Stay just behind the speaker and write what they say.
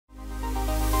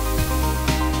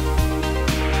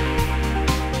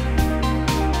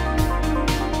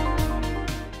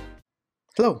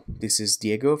Hello, this is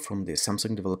Diego from the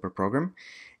Samsung Developer Program,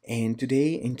 and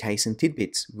today in Tizen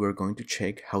Tidbits, we're going to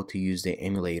check how to use the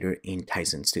emulator in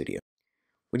Tizen Studio.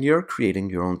 When you're creating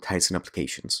your own Tizen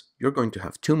applications, you're going to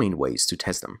have two main ways to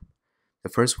test them. The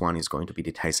first one is going to be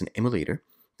the Tizen emulator,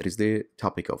 that is the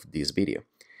topic of this video.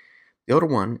 The other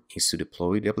one is to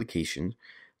deploy the application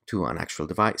to an actual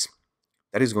device.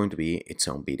 That is going to be its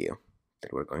own video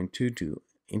that we're going to do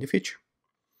in the future.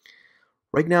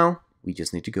 Right now, we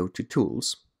just need to go to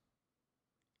Tools,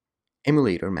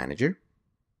 Emulator Manager.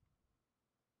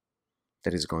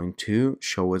 That is going to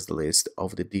show us the list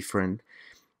of the different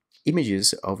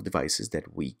images of devices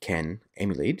that we can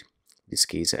emulate. In this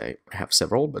case, I have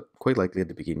several, but quite likely at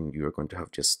the beginning you are going to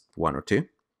have just one or two.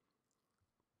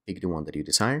 Pick the one that you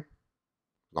desire,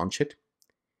 launch it,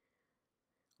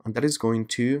 and that is going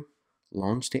to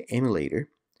launch the emulator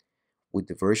with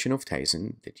the version of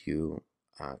Tizen that you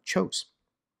chose.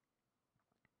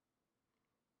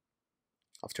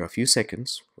 After a few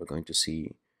seconds, we're going to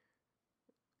see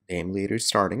the emulator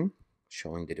starting,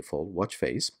 showing the default watch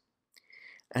face.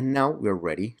 And now we're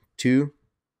ready to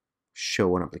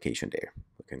show an application there.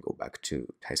 We can go back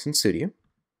to Tizen Studio,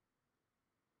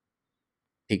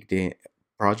 pick the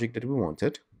project that we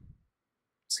wanted,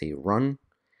 say run,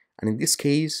 and in this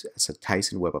case, it's a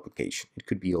Tizen web application. It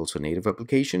could be also a native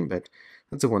application, but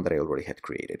that's the one that I already had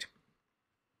created.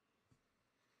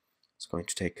 It's going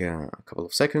to take a couple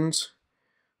of seconds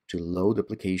to load the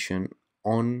application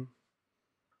on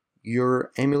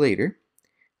your emulator,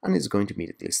 and it's going to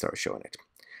immediately start showing it.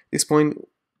 At this point,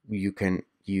 you can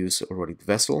use already the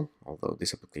vessel, although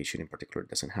this application in particular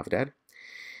doesn't have that.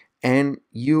 And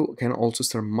you can also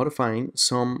start modifying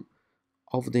some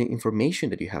of the information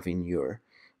that you have in your,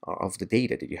 or of the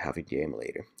data that you have in the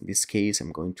emulator. In this case,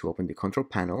 I'm going to open the control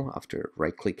panel after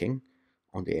right-clicking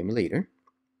on the emulator.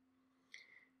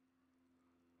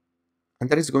 And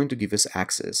that is going to give us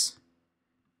access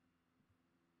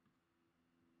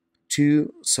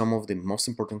to some of the most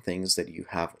important things that you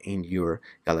have in your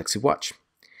Galaxy Watch,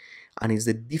 and it's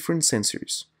the different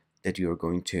sensors that you're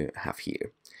going to have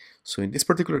here. So in this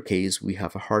particular case, we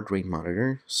have a heart rate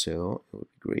monitor, so it would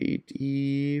be great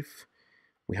if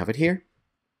we have it here,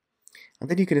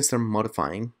 and then you can start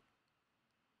modifying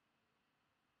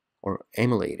or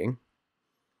emulating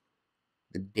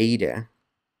the data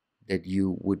that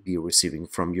you would be receiving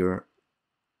from your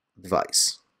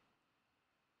device.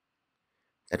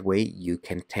 That way you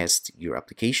can test your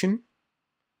application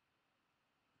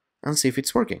and see if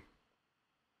it's working.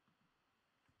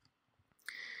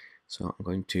 So I'm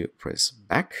going to press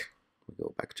back. We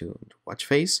go back to the watch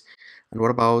face. And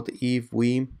what about if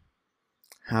we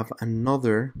have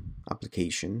another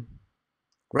application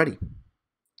ready?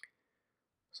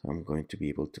 So I'm going to be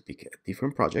able to pick a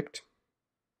different project,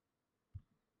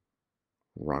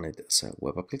 run it as a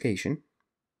web application.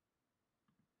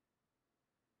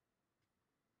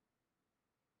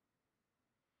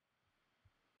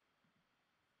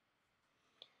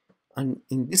 And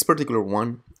in this particular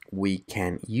one, we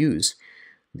can use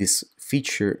this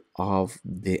feature of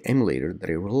the emulator that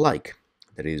I really like,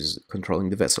 that is controlling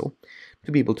the vessel,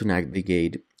 to be able to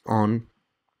navigate on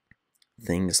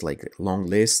things like long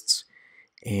lists,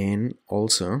 and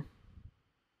also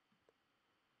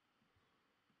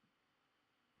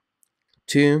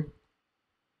to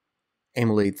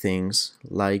emulate things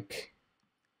like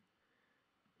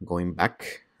going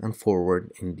back and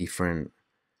forward in different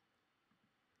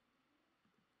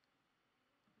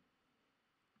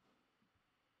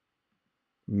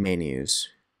menus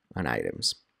and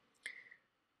items.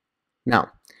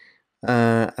 Now,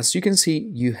 as you can see,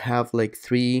 you have like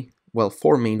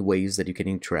four main ways that you can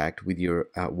interact with your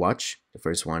watch. The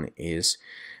first one is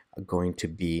going to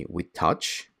be with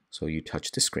touch, so you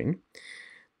touch the screen.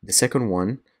 The second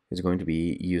one is going to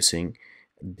be using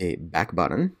the back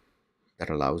button that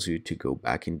allows you to go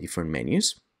back in different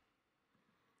menus.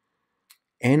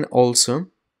 And also,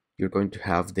 you're going to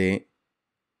have the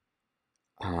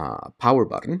power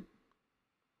button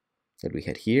that we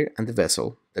had here and the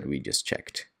vessel that we just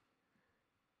checked.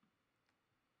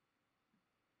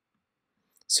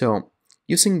 So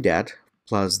using that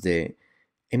plus the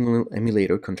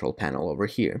emulator control panel over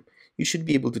here, you should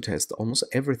be able to test almost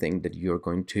everything that you're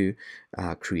going to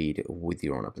create with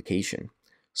your own application.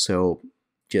 So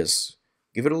just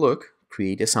give it a look,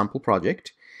 create a sample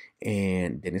project,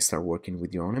 and then start working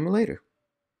with your own emulator.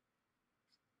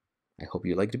 I hope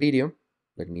you liked the video.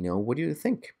 Let me know what you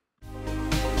think.